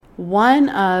One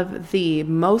of the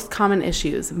most common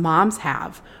issues moms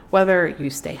have, whether you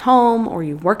stay home or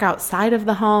you work outside of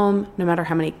the home, no matter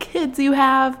how many kids you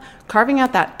have, carving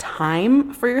out that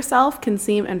time for yourself can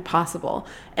seem impossible.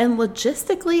 And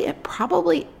logistically, it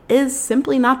probably is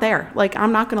simply not there. Like,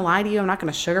 I'm not going to lie to you. I'm not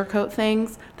going to sugarcoat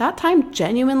things. That time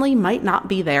genuinely might not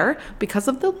be there because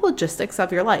of the logistics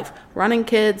of your life. Running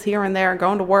kids here and there,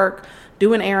 going to work,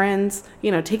 doing errands,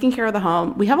 taking care of the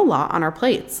home. We have a lot on our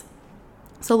plates.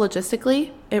 So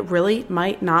logistically, it really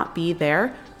might not be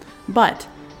there, but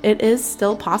it is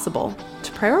still possible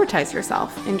to prioritize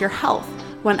yourself and your health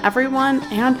when everyone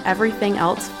and everything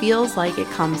else feels like it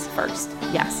comes first.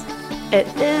 Yes, it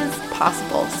is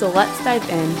possible. So let's dive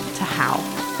into how.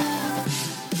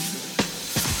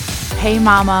 Hey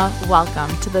mama,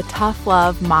 welcome to the Tough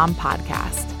Love Mom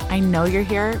Podcast. I know you're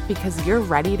here because you're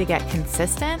ready to get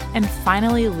consistent and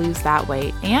finally lose that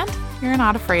weight, and you're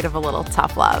not afraid of a little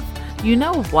tough love. You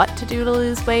know what to do to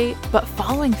lose weight, but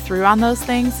following through on those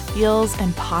things feels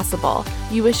impossible.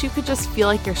 You wish you could just feel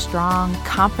like your strong,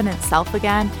 confident self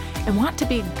again and want to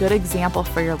be a good example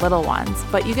for your little ones,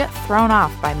 but you get thrown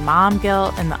off by mom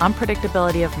guilt and the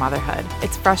unpredictability of motherhood.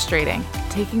 It's frustrating.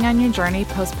 Taking on your journey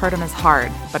postpartum is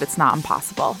hard, but it's not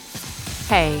impossible.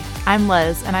 Hey, I'm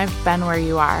Liz, and I've been where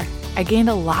you are. I gained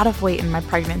a lot of weight in my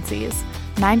pregnancies.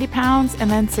 90 pounds and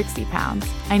then 60 pounds.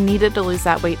 I needed to lose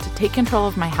that weight to take control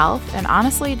of my health and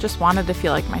honestly just wanted to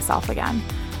feel like myself again.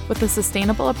 With a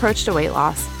sustainable approach to weight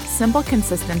loss, simple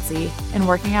consistency, and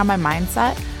working on my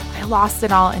mindset, I lost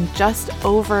it all in just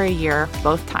over a year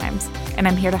both times, and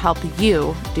I'm here to help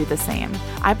you do the same.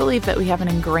 I believe that we have an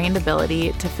ingrained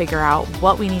ability to figure out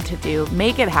what we need to do,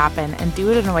 make it happen, and do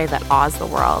it in a way that awes the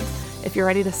world. If you're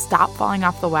ready to stop falling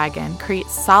off the wagon, create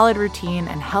solid routine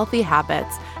and healthy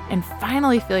habits, and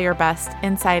finally feel your best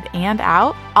inside and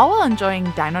out, all while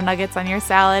enjoying dino nuggets on your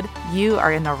salad, you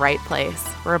are in the right place.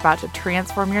 We're about to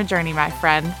transform your journey, my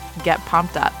friend. Get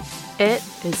pumped up. It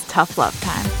is tough love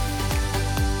time.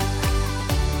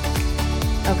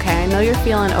 Okay, I know you're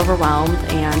feeling overwhelmed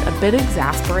and a bit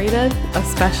exasperated,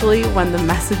 especially when the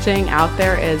messaging out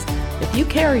there is, if you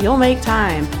care, you'll make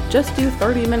time. Just do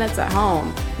 30 minutes at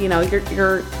home.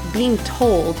 You're being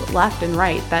told left and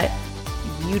right that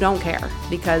you don't care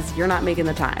because you're not making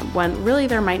the time, when really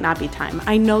there might not be time.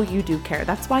 I know you do care.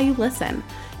 That's why you listen.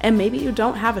 And maybe you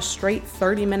don't have a straight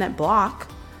 30-minute block.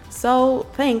 So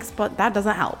thanks, but that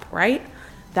doesn't help, right?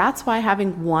 That's why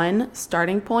having one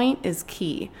starting point is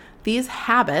key. These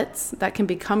habits that can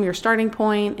become your starting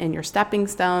point and your stepping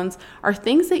stones are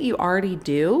things that you already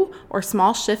do or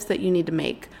small shifts that you need to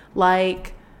make,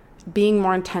 like being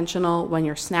more intentional when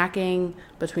you're snacking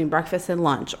between breakfast and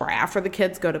lunch or after the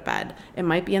kids go to bed. It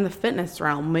might be in the fitness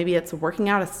realm. Maybe it's working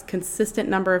out a consistent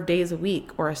number of days a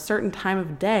week or a certain time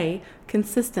of day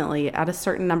consistently at a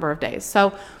certain number of days.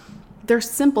 So they're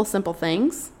simple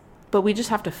things, but we just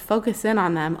have to focus in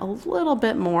on them a little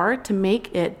bit more to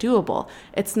make it doable.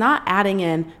 It's not adding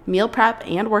in meal prep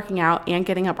and working out and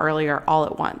getting up earlier all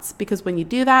at once, because when you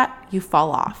do that, you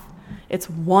fall off. It's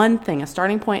one thing. A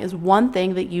starting point is one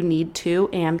thing that you need to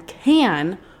and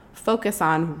can focus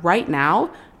on right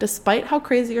now, despite how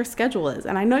crazy your schedule is.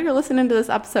 And I know you're listening to this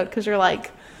episode because you're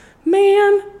like,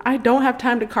 man, I don't have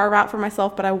time to carve out for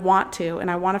myself, but I want to, and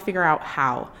I want to figure out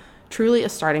how. Truly, a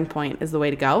starting point is the way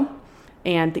to go.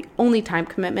 And the only time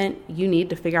commitment you need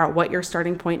to figure out what your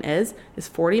starting point is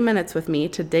 40 minutes with me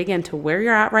to dig into where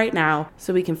you're at right now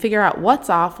so we can figure out what's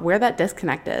off, where that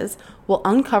disconnect is. We'll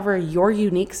uncover your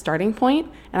unique starting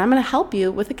point, and I'm going to help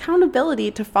you with accountability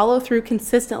to follow through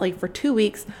consistently for 2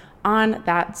 weeks on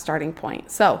that starting point.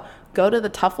 So go to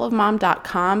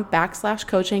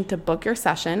thetoughlovemom.com/coaching to book your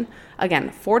session. Again,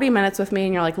 40 minutes with me,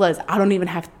 and you're like, Liz, I don't even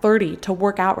have 30 to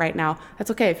work out right now.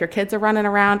 That's okay. If your kids are running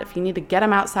around, if you need to get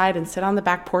them outside and sit on the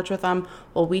back porch with them,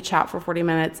 while we chat for 40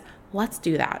 minutes. Let's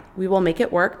do that. We will make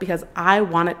it work because I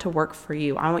want it to work for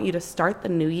you. I want you to start the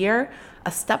new year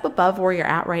a step above where you're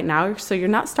at right now. So you're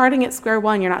not starting at square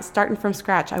one. You're not starting from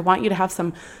scratch. I want you to have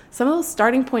some of those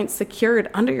starting points secured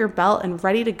under your belt and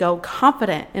ready to go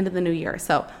confident into the new year.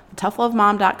 So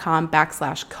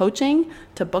toughlovemom.com/coaching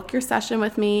to book your session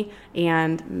with me.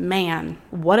 And man,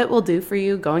 what it will do for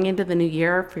you going into the new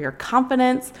year, for your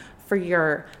confidence, for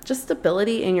your just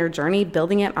stability in your journey,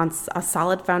 building it on a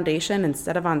solid foundation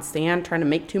instead of on stand, trying to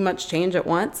make too much change at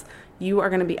once. You are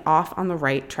going to be off on the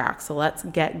right track. So let's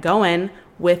get going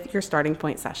with your starting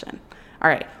point session. All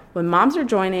right. When moms are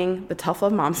joining the Tough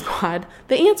Love Mom Squad,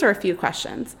 they answer a few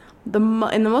questions.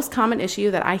 And the most common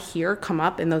issue that I hear come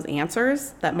up in those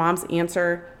answers that moms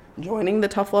answer joining the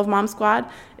Tough Love Mom Squad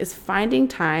is finding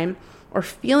time or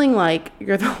feeling like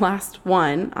you're the last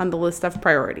one on the list of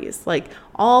priorities. Like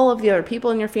all of the other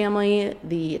people in your family,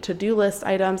 the to-do list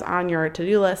items on your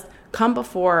to-do list come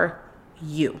before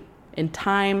you in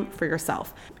time for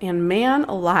yourself. And man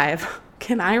alive,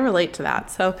 can I relate to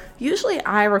that? So usually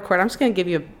I record, I'm just going to give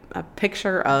you a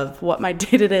picture of what my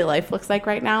day-to-day life looks like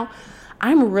right now.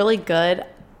 I'm really good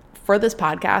for this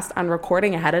podcast on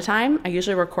recording ahead of time. I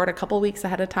usually record a couple weeks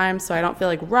ahead of time so I don't feel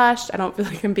like rushed. I don't feel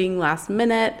like I'm being last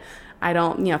minute. I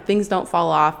don't, things don't fall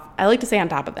off. I like to stay on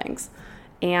top of things.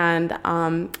 And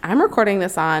I'm recording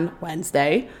this on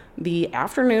Wednesday, the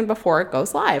afternoon before it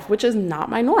goes live, which is not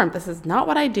my norm. This is not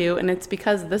what I do. And it's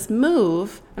because this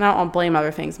move, and I don't want to blame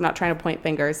other things. I'm not trying to point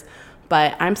fingers,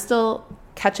 but I'm still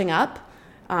catching up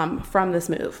from this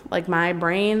move. Like my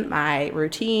brain, my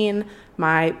routine,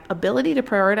 my ability to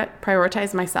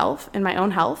prioritize myself and my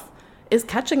own health is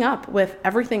catching up with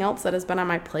everything else that has been on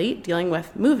my plate, dealing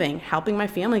with moving, helping my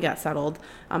family get settled,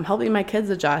 helping my kids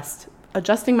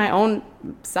adjusting my own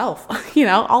self.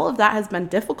 All of that has been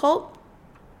difficult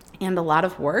and a lot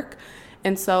of work.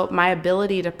 And so my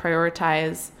ability to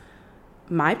prioritize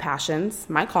my passions,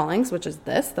 my callings, which is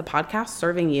the podcast,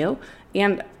 serving you,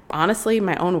 and honestly,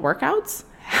 my own workouts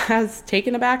has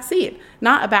taken a back seat.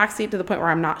 Not a back seat to the point where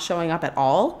I'm not showing up at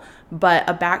all, but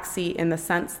a back seat in the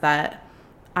sense that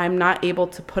I'm not able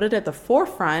to put it at the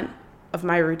forefront of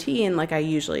my routine like I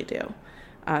usually do.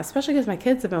 Especially because my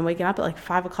kids have been waking up at like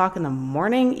 5 o'clock in the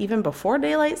morning, even before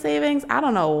daylight savings. I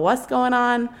don't know what's going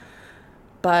on,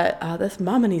 but this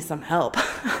mama needs some help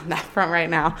on that front right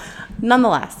now.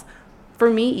 Nonetheless, for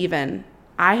me even,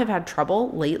 I have had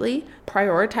trouble lately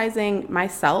prioritizing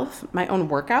myself, my own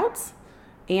workouts,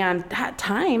 and that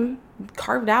time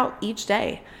carved out each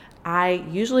day. I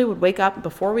usually would wake up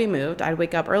before we moved. I'd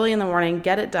wake up early in the morning,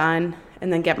 get it done,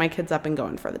 and then get my kids up and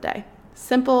going for the day.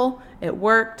 Simple, it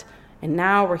worked, and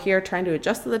now we're here trying to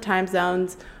adjust to the time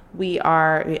zones.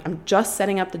 I'm just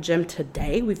setting up the gym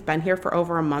today. We've been here for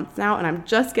over a month now, and I'm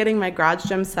just getting my garage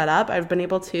gym set up. I've been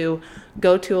able to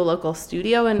go to a local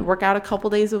studio and work out a couple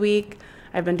days a week.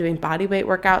 I've been doing body weight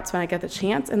workouts when I get the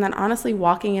chance, and then honestly,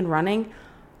 walking and running.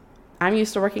 I'm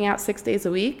used to working out 6 days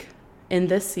a week. In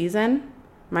this season,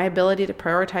 my ability to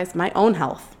prioritize my own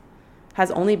health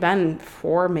has only been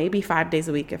 4, maybe 5 days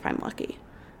a week if I'm lucky.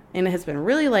 And it has been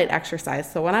really light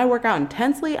exercise. So when I work out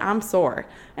intensely, I'm sore.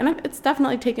 And it's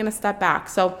definitely taken a step back.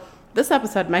 So this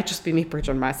episode might just be me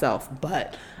preaching to myself,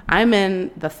 but I'm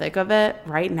in the thick of it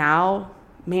right now,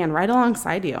 man, right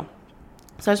alongside you.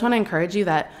 So I just want to encourage you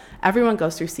that everyone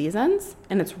goes through seasons,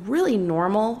 and it's really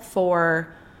normal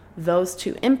for those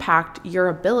to impact your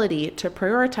ability to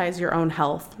prioritize your own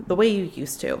health the way you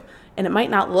used to. And it might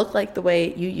not look like the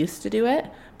way you used to do it,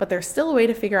 but there's still a way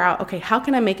to figure out, okay, how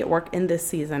can I make it work in this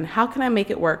season? How can I make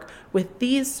it work with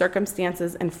these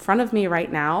circumstances in front of me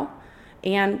right now?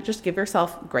 And just give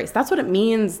yourself grace. That's what it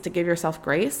means to give yourself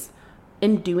grace.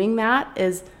 In doing that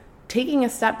is taking a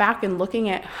step back and looking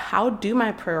at, how do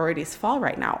my priorities fall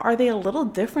right now? Are they a little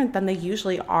different than they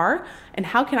usually are? And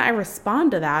how can I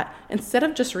respond to that instead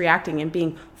of just reacting and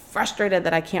being frustrated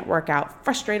that I can't work out,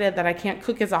 frustrated that I can't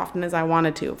cook as often as I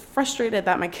wanted to, frustrated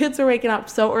that my kids are waking up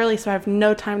so early so I have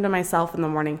no time to myself in the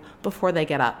morning before they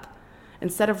get up.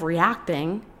 Instead of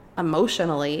reacting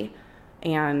emotionally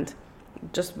and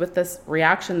just with this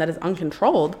reaction that is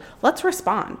uncontrolled, let's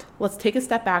respond. Let's take a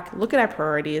step back, look at our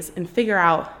priorities, and figure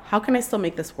out, how can I still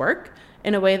make this work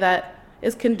in a way that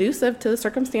is conducive to the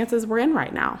circumstances we're in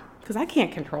right now? Because I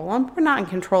can't control them. We're not in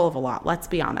control of a lot, let's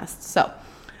be honest. So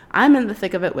I'm in the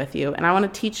thick of it with you, and I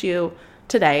want to teach you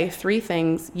today 3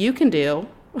 things you can do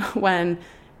when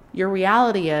your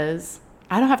reality is,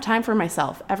 I don't have time for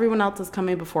myself. Everyone else is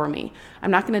coming before me. I'm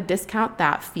not going to discount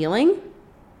that feeling.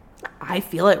 I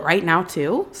feel it right now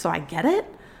too, so I get it.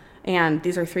 And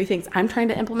these are 3 things I'm trying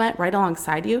to implement right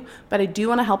alongside you, but I do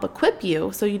want to help equip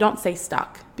you so you don't stay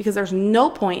stuck, because there's no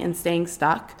point in staying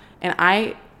stuck. And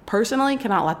I personally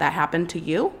cannot let that happen to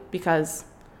you, because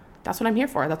that's what I'm here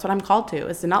for. That's what I'm called to,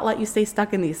 is to not let you stay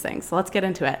stuck in these things. So let's get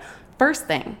into it. First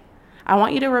thing, I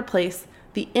want you to replace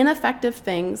the ineffective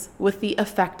things with the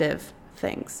effective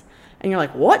things. And you're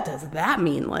like, what does that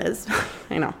mean, Liz?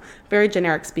 I know, very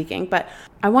generic speaking, but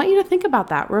I want you to think about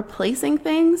that. Replacing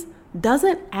things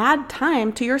doesn't add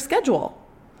time to your schedule.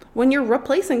 When you're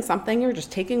replacing something, you're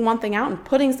just taking one thing out and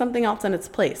putting something else in its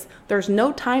place. There's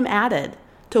no time added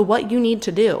to what you need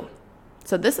to do.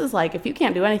 So this is like, if you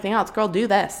can't do anything else, girl, do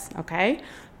this, okay?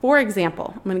 For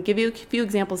example, I'm going to give you a few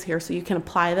examples here so you can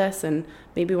apply this, and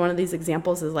maybe one of these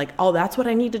examples is like, oh, that's what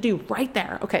I need to do right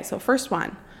there. Okay, so first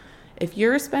one. If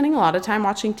you're spending a lot of time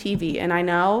watching TV, and I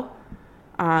know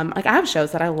Like I have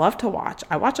shows that I love to watch.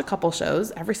 I watch a couple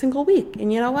shows every single week,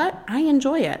 and you know what? I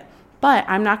enjoy it. But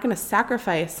I'm not going to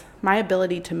sacrifice my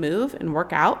ability to move and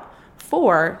work out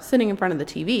for sitting in front of the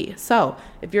TV. So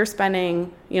if you're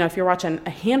spending, if you're watching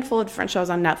a handful of different shows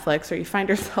on Netflix, or you find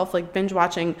yourself like binge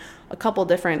watching a couple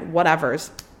different whatevers,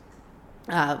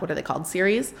 what are they called,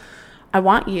 series, I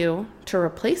want you to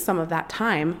replace some of that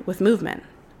time with movement.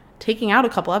 Taking out a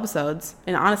couple episodes,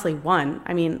 and honestly one,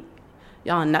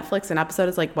 y'all, on Netflix, an episode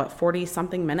is like, 40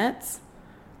 something minutes?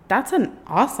 That's an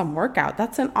awesome workout.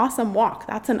 That's an awesome walk.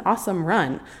 That's an awesome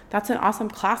run. That's an awesome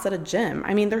class at a gym.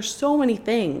 There's so many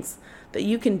things that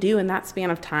you can do in that span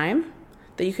of time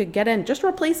that you could get in just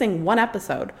replacing one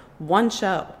episode, one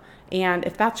show. And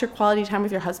if that's your quality time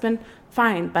with your husband,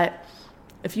 fine. But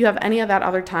if you have any of that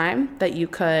other time that you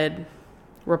could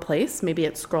replace, maybe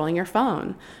it's scrolling your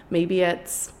phone. Maybe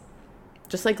it's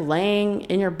just like laying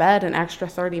in your bed an extra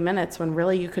 30 minutes when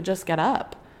really you could just get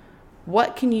up.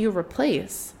 What can you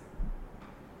replace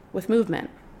with movement?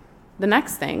 The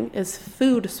next thing is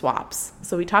food swaps.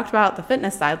 So we talked about the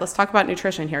fitness side. Let's talk about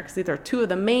nutrition here, because these are two of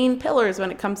the main pillars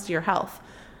when it comes to your health,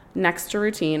 next to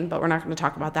routine, but we're not going to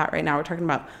talk about that right now. We're talking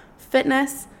about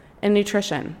fitness and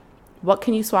nutrition. What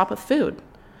can you swap with food?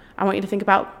 I want you to think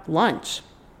about lunch.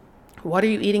 What are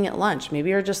you eating at lunch? Maybe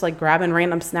you're just like grabbing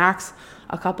random snacks,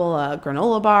 a couple of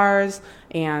granola bars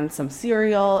and some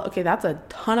cereal. Okay, that's a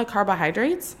ton of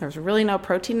carbohydrates. There's really no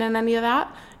protein in any of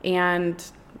that, and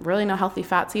really no healthy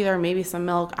fats either. Maybe some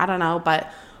milk, I don't know.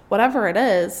 But whatever it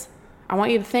is, I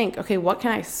want you to think, okay, what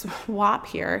can I swap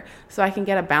here so I can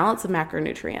get a balance of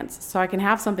macronutrients, so I can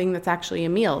have something that's actually a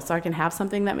meal, so I can have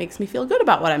something that makes me feel good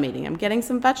about what I'm eating. I'm getting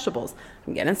some vegetables.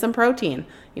 I'm getting some protein,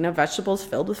 vegetables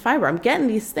filled with fiber. I'm getting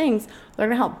these things that are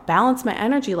going to help balance my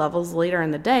energy levels later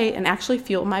in the day and actually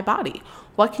fuel my body.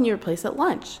 What can you replace at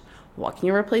lunch? What can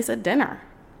you replace at dinner?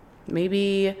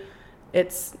 Maybe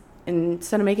it's,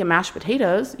 instead of making mashed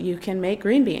potatoes, you can make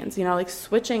green beans, like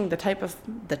switching the type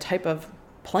of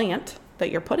plant that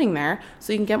you're putting there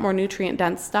so you can get more nutrient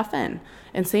dense stuff in.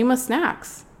 And same with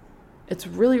snacks. It's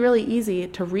really, really easy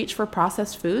to reach for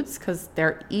processed foods because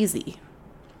they're easy.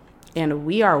 And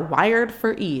we are wired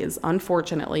for ease,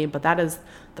 unfortunately, but that is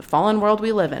the fallen world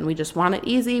we live in. We just want it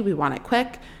easy. We want it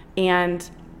quick. And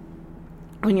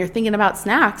when you're thinking about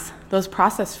snacks, those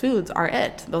processed foods are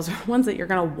it. Those are ones that you're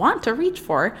going to want to reach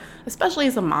for, especially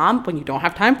as a mom. When you don't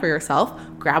have time for yourself,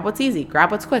 grab what's easy,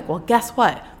 grab what's quick. Well, guess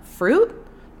what? Fruit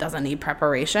doesn't need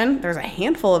preparation. There's a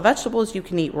handful of vegetables you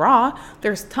can eat raw.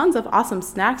 There's tons of awesome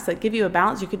snacks that give you a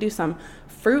balance. You could do some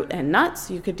fruit and nuts.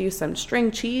 You could do some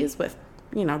string cheese with,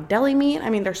 deli meat.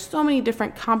 There's so many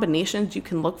different combinations you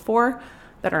can look for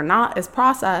that are not as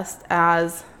processed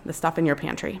as the stuff in your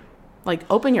pantry. Like,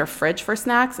 open your fridge for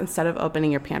snacks instead of opening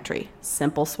your pantry.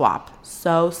 Simple swap.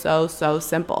 So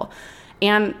simple.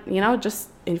 And, just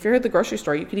if you're at the grocery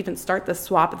store, you could even start the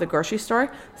swap at the grocery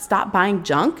store. Stop buying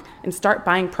junk and start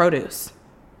buying produce.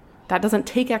 That doesn't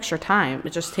take extra time.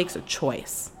 It just takes a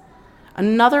choice.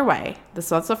 Another way, that's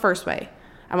the first way,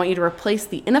 I want you to replace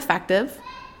the ineffective,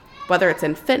 whether it's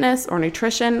in fitness or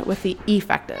nutrition, with the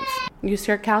effective. You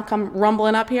see Cal come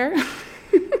rumbling up here?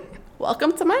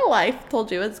 Welcome to my life.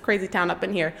 Told you it's crazy town up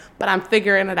in here, but I'm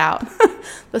figuring it out.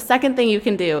 The second thing you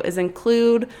can do is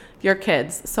include your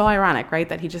kids. So ironic, right?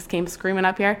 That he just came screaming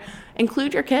up here.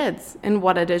 Include your kids in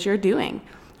what it is you're doing.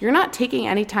 You're not taking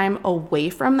any time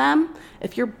away from them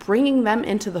if you're bringing them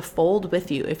into the fold with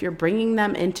you, if you're bringing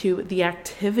them into the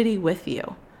activity with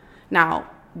you. Now,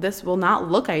 this will not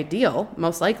look ideal,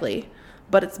 most likely,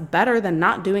 but it's better than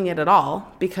not doing it at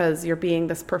all because you're being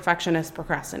this perfectionist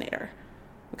procrastinator.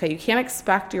 Okay, you can't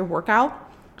expect your workout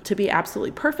to be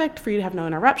absolutely perfect, for you to have no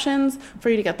interruptions, for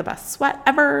you to get the best sweat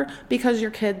ever, because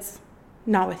your kid's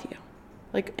not with you.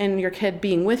 And your kid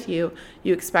being with you,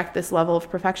 you expect this level of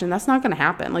perfection. That's not going to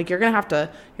happen. You're going to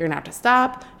have to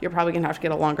stop. You're probably going to have to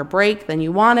get a longer break than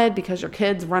you wanted because your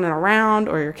kid's running around,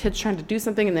 or your kid's trying to do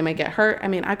something and they might get hurt.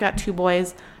 I've got 2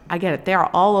 boys. I get it.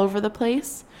 They're all over the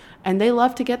place and they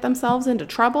love to get themselves into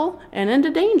trouble and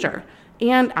into danger.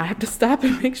 And I have to stop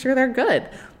and make sure they're good.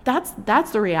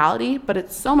 That's the reality, but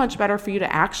it's so much better for you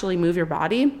to actually move your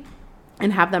body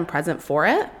and have them present for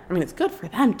it. It's good for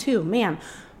them too, man,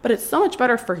 but it's so much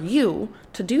better for you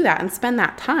to do that and spend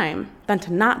that time than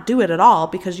to not do it at all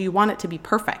because you want it to be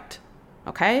perfect.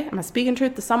 Okay? Am I speaking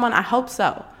truth to someone? I hope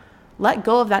so. Let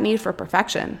go of that need for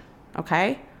perfection.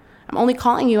 Okay? I'm only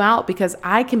calling you out because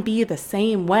I can be the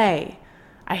same way.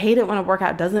 I hate it when a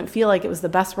workout doesn't feel like it was the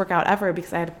best workout ever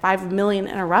because I had 5 million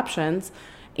interruptions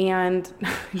and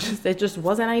it just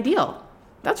wasn't ideal.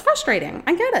 That's frustrating.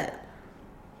 I get it.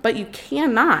 But you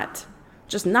cannot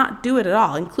just not do it at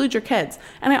all. Include your kids.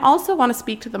 And I also want to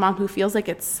speak to the mom who feels like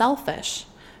it's selfish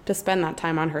to spend that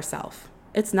time on herself.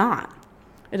 It's not.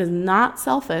 It is not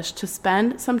selfish to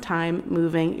spend some time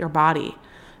moving your body.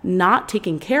 Not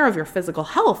taking care of your physical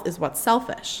health is what's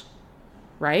selfish,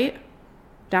 right?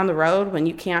 Down the road when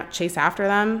you can't chase after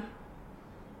them,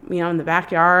 in the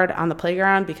backyard, on the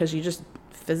playground, because you just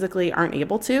physically aren't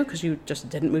able to, because you just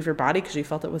didn't move your body because you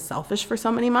felt it was selfish for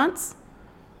so many months.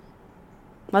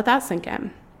 Let that sink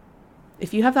in.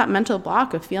 If you have that mental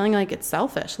block of feeling like it's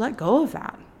selfish, let go of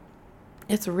that.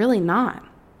 It's really not.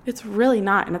 It's really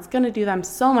not. And it's going to do them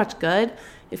so much good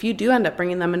if you do end up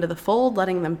bringing them into the fold,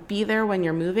 letting them be there when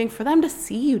you're moving, for them to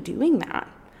see you doing that.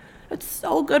 It's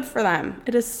so good for them.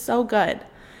 It is so good.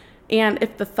 And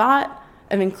if the thought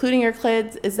of including your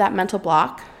kids is that mental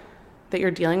block that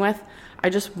you're dealing with, I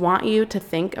just want you to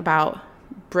think about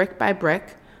brick by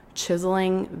brick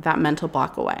chiseling that mental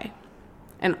block away.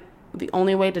 And the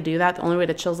only way to do that, the only way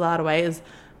to chisel that away is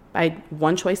by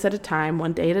one choice at a time,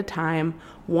 one day at a time,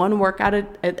 one workout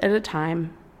at a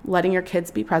time, letting your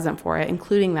kids be present for it,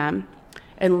 including them,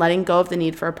 and letting go of the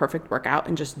need for a perfect workout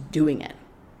and just doing it.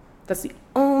 That's the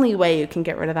only way you can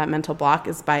get rid of that mental block,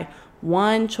 is by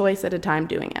one choice at a time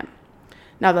doing it.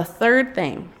 Now the third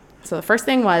thing, so the first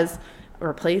thing was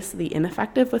replace the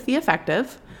ineffective with the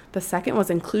effective. The second was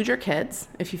include your kids.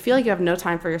 If you feel like you have no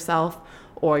time for yourself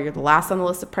or you're the last on the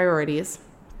list of priorities,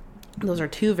 those are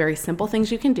two very simple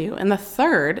things you can do. And the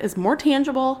third is more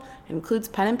tangible. It includes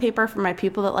pen and paper for my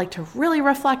people that like to really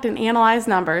reflect and analyze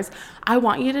numbers. I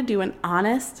want you to do an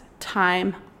honest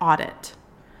time audit,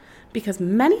 because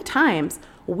many times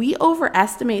we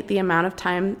overestimate the amount of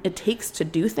time it takes to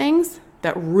do things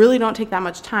that really don't take that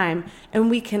much time. And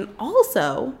we can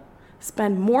also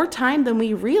spend more time than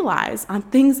we realize on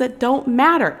things that don't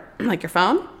matter, like your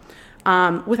phone,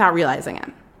 without realizing it.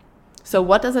 So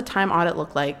what does a time audit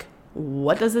look like?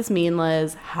 What does this mean,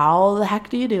 Liz? How the heck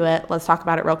do you do it? Let's talk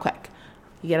about it real quick.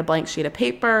 You get a blank sheet of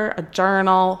paper, a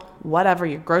journal, whatever,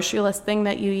 your grocery list thing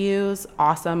that you use.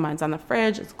 Awesome. Mine's on the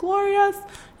fridge. It's glorious.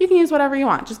 You can use whatever you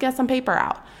want. Just get some paper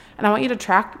out. And I want you to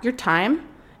track your time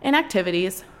and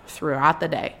activities throughout the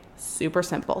day. Super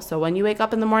simple. So when you wake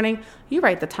up in the morning, you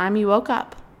write the time you woke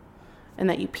up and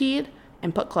that you peed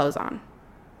and put clothes on.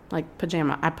 Like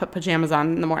pajama. I put pajamas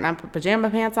on in the morning. I put pajama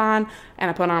pants on and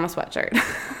I put on a sweatshirt.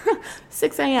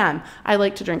 6 a.m. I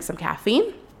like to drink some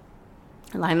caffeine.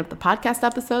 I line up the podcast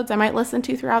episodes I might listen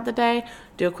to throughout the day.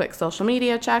 Do a quick social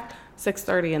media check.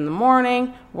 6:30 in the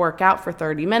morning. Work out for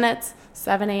 30 minutes.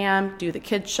 7 a.m. Do the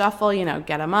kids shuffle.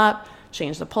 Get them up.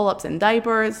 Change the pull-ups and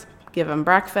diapers. Give them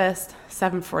breakfast.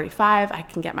 7:45. I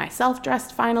can get myself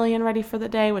dressed finally and ready for the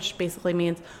day, which basically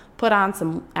means put on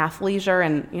some athleisure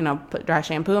and, put dry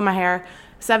shampoo in my hair.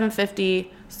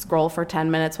 7:50, scroll for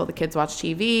 10 minutes while the kids watch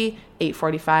TV,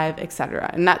 8:45, etc.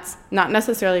 And that's not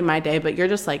necessarily my day, but you're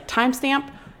just like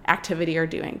timestamp, activity or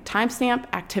doing. Timestamp,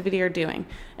 activity or doing.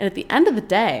 And at the end of the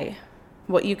day,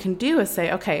 what you can do is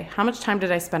say, okay, how much time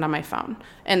did I spend on my phone?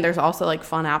 And there's also like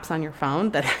fun apps on your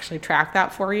phone that actually track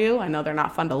that for you. I know they're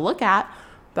not fun to look at,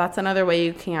 but that's another way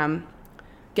you can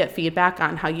get feedback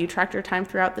on how you tracked your time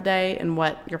throughout the day and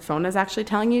what your phone is actually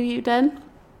telling you did.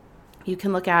 You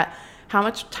can look at how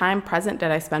much time present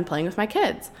did I spend playing with my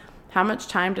kids? How much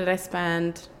time did I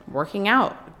spend working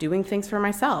out, doing things for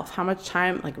myself? How much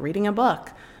time like reading a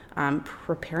book,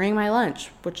 preparing my lunch,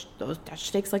 that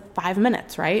just takes like 5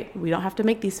 minutes, right? We don't have to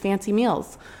make these fancy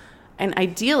meals. And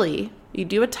ideally, you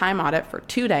do a time audit for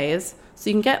 2 days so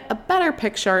you can get a better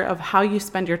picture of how you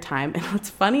spend your time. And what's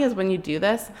funny is when you do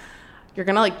this, you're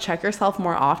going to like check yourself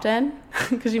more often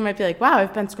because you might be like, wow,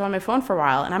 I've been scrolling my phone for a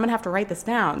while and I'm going to have to write this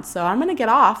down. So I'm going to get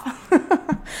off.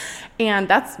 And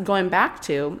that's going back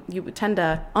to, you tend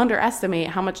to underestimate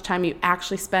how much time you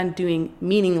actually spend doing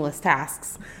meaningless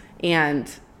tasks.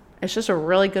 And it's just a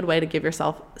really good way to give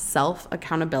yourself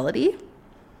self-accountability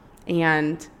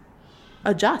and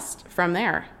adjust from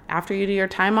there. After you do your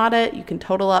time audit, you can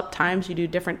total up times you do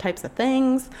different types of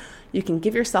things. You can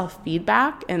give yourself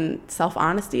feedback, and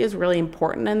self-honesty is really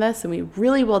important in this. And we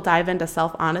really will dive into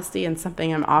self-honesty and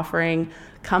something I'm offering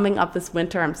coming up this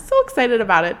winter. I'm so excited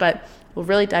about it, but we'll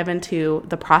really dive into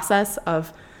the process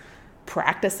of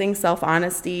practicing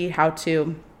self-honesty, how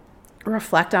to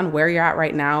reflect on where you're at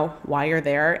right now, why you're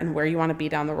there, and where you want to be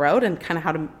down the road, and kind of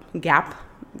how to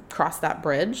cross that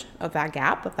bridge of that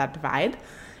gap, of that divide.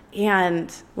 And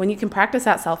when you can practice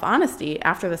that self-honesty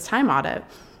after this time audit,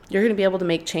 you're going to be able to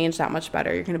make change that much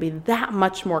better. You're going to be that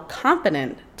much more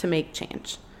confident to make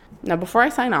change. Now, before I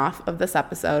sign off of this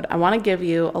episode, I want to give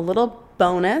you a little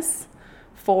bonus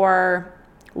for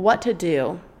what to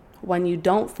do when you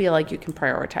don't feel like you can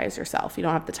prioritize yourself, you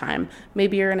don't have the time.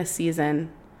 Maybe you're in a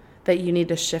season that you need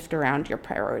to shift around your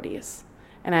priorities.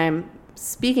 And I'm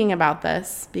speaking about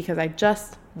this because I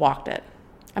just walked it.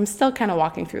 I'm still kind of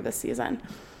walking through this season.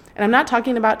 And I'm not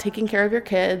talking about taking care of your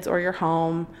kids or your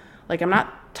home. Like, I'm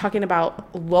not talking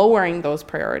about lowering those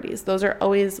priorities. Those are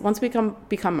always, once we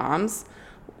become moms,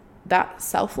 that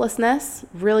selflessness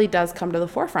really does come to the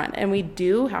forefront. And we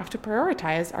do have to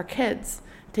prioritize our kids,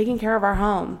 taking care of our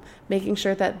home, making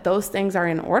sure that those things are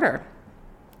in order.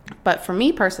 But for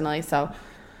me personally, so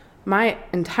my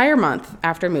entire month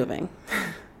after moving,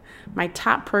 my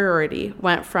top priority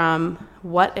went from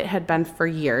what it had been for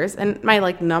years. And my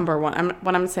number one,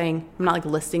 when I'm saying, I'm not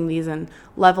listing these in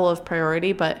level of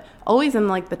priority, but always in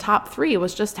the top 3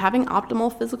 was just having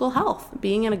optimal physical health,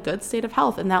 being in a good state of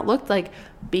health. And that looked like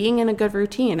being in a good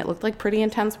routine. It looked like pretty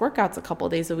intense workouts a couple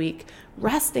days a week,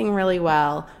 resting really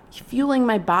well, fueling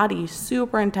my body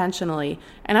super intentionally.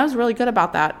 And I was really good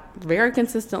about that very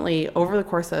consistently over the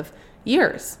course of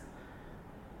years.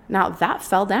 Now that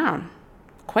fell down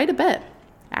quite a bit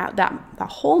that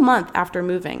whole month after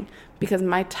moving, because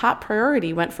my top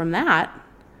priority went from that.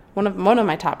 One of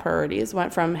my top priorities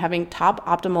went from having top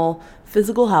optimal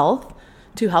physical health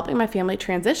to helping my family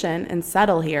transition and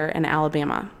settle here in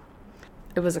Alabama.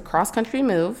 It was a cross-country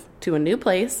move to a new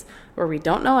place where we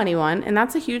don't know anyone, and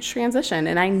that's a huge transition.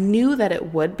 And I knew that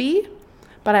it would be,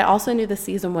 but I also knew the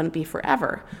season wouldn't be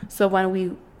forever. So when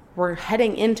we were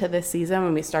heading into this season,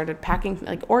 when we started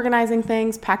packing, organizing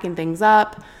things, packing things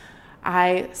up,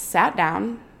 I sat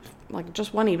down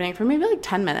just one evening for maybe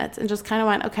 10 minutes and just kind of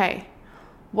went, okay,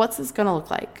 what's this going to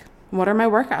look like? What are my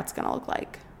workouts going to look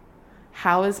like?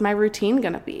 How is my routine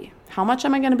going to be? How much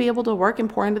am I going to be able to work and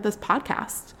pour into this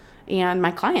podcast and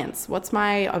my clients? What's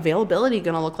my availability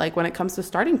going to look like when it comes to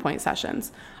starting point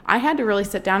sessions? I had to really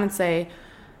sit down and say,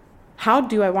 how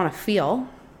do I want to feel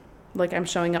like I'm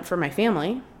showing up for my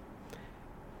family?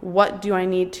 What do I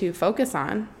need to focus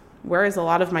on? Where is a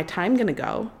lot of my time going to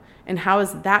go? And how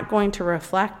is that going to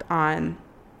reflect on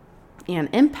and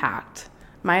impact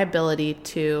my ability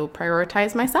to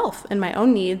prioritize myself and my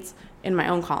own needs and my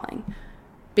own calling?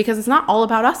 Because it's not all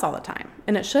about us all the time,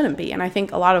 and it shouldn't be. And I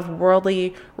think a lot of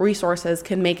worldly resources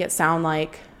can make it sound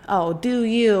like, oh, do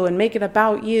you, and make it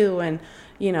about you, and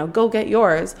go get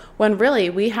yours, when really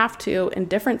we have to, in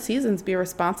different seasons, be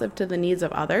responsive to the needs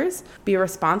of others, be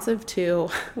responsive to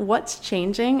what's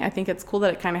changing. I think it's cool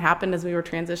that it kind of happened as we were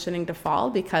transitioning to fall,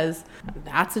 because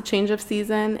that's a change of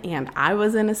season, and I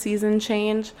was in a season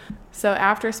change. So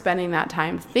after spending that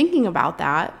time thinking about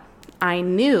that, I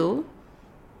knew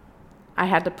I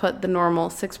had to put the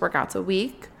normal 6 workouts a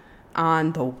week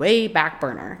on the way back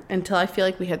burner until I feel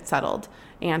like we had settled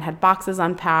and had boxes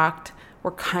unpacked.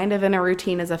 We're kind of in a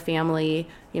routine as a family.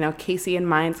 Casey and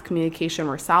mine's communication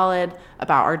were solid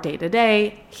about our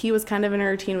day-to-day. He was kind of in a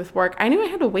routine with work. I knew I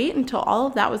had to wait until all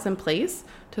of that was in place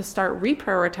to start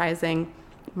reprioritizing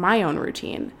my own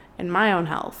routine and my own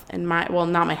health and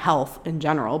not my health in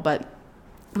general, but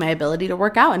my ability to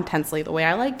work out intensely the way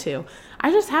I like to. I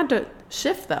just had to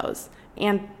shift those.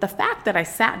 And the fact that I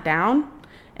sat down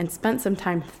and spent some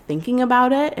time thinking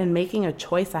about it and making a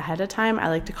choice ahead of time, I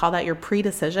like to call that your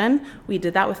pre-decision. We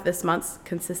did that with this month's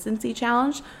consistency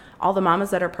challenge. All the mamas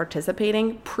that are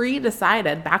participating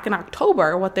pre-decided back in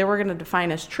October what they were going to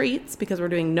define as treats, because we're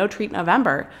doing No Treat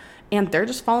November. And they're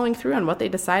just following through on what they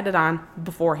decided on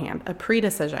beforehand, a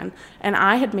pre-decision. And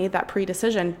I had made that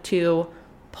pre-decision to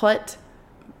put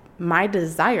my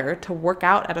desire to work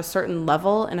out at a certain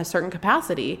level in a certain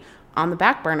capacity on the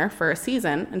back burner for a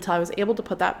season until I was able to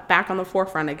put that back on the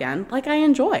forefront again, like I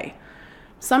enjoy.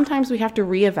 Sometimes we have to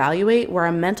reevaluate where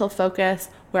our mental focus,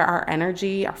 where our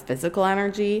energy, our physical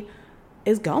energy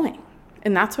is going.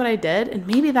 And that's what I did. And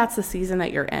maybe that's the season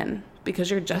that you're in, because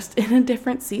you're just in a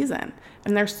different season.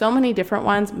 And there's so many different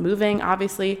ones. Moving,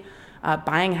 obviously,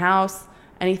 buying a house,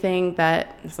 anything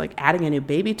that is like adding a new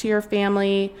baby to your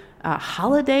family,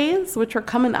 holidays, which we're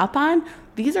coming up on.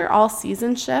 These are all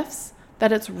season shifts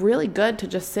that it's really good to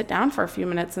just sit down for a few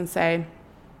minutes and say,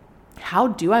 how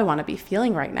do I want to be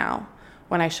feeling right now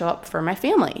when I show up for my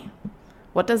family?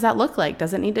 What does that look like?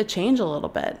 Does it need to change a little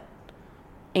bit?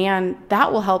 And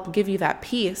that will help give you that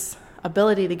peace,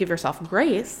 ability to give yourself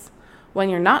grace when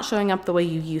you're not showing up the way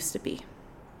you used to be.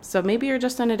 So maybe you're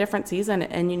just in a different season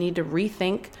and you need to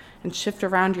rethink and shift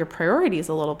around your priorities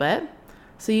a little bit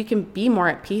so you can be more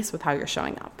at peace with how you're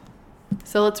showing up.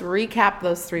 So let's recap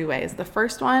those 3 ways. The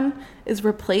first one is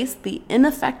replace the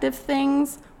ineffective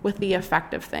things with the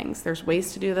effective things. There's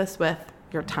ways to do this with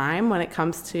your time when it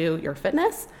comes to your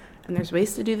fitness, and there's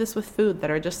ways to do this with food that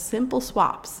are just simple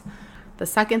swaps. The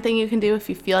second thing you can do if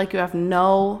you feel like you have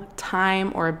no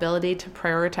time or ability to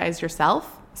prioritize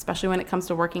yourself, especially when it comes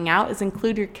to working out, is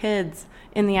include your kids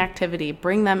in the activity.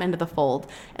 Bring them into the fold.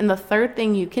 And the third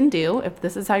thing you can do, if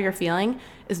this is how you're feeling,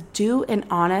 is do an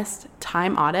honest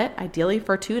time audit, ideally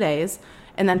for 2 days,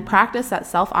 and then practice that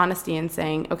self-honesty and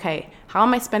saying, okay, how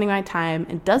am I spending my time?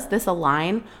 And does this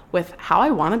align with how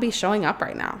I want to be showing up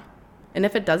right now? And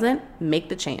if it doesn't, make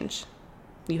the change.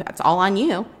 It's all on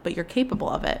you, but you're capable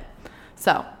of it.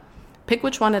 So pick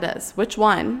which one it is. Which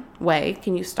one way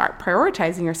can you start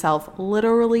prioritizing yourself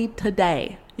literally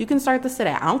today? You can start this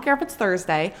today. I don't care if it's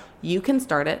Thursday. You can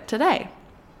start it today.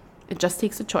 It just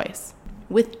takes a choice.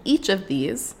 With each of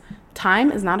these,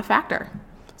 time is not a factor.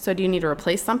 So do you need to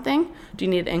replace something? Do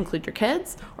you need to include your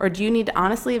kids? Or do you need to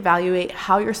honestly evaluate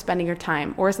how you're spending your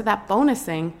time? Or is it that bonus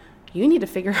thing? You need to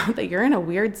figure out that you're in a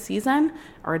weird season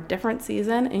or a different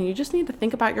season, and you just need to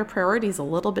think about your priorities a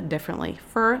little bit differently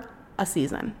for a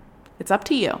season. It's up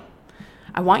to you.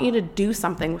 I want you to do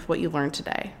something with what you learned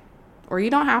today. Or you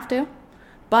don't have to,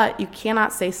 but you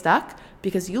cannot stay stuck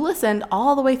because you listened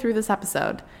all the way through this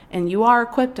episode and you are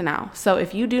equipped now. So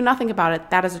if you do nothing about it,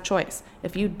 that is a choice.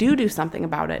 If you do something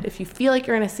about it, if you feel like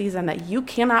you're in a season that you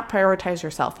cannot prioritize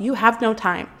yourself, you have no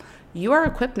time, you are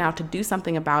equipped now to do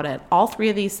something about it. All three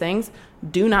of these things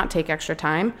do not take extra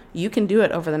time. You can do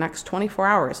it over the next 24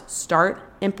 hours. Start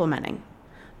implementing.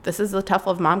 This is the Tough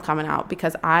Love Mom coming out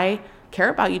because I care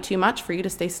about you too much for you to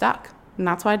stay stuck. And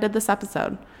that's why I did this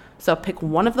episode. So pick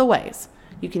one of the ways.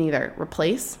 You can either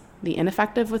replace the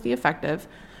ineffective with the effective.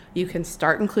 You can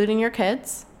start including your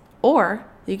kids, or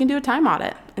you can do a time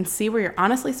audit and see where you're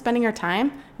honestly spending your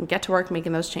time and get to work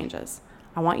making those changes.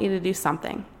 I want you to do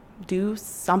something. Do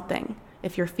something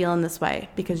if you're feeling this way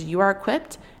because you are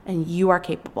equipped and you are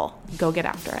capable. Go get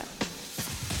after it.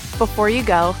 Before you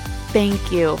go,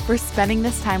 thank you for spending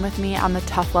this time with me on the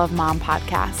Tough Love Mom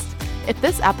podcast. If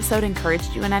this episode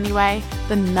encouraged you in any way,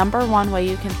 the number one way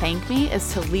you can thank me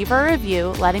is to leave a review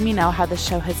letting me know how the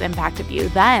show has impacted you.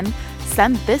 Then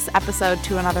send this episode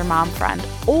to another mom friend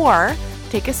or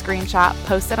take a screenshot,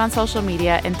 post it on social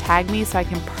media, and tag me so I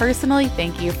can personally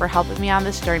thank you for helping me on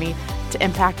this journey to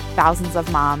impact thousands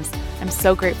of moms. I'm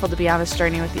so grateful to be on this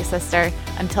journey with you, sister.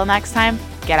 Until next time,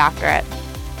 get after it.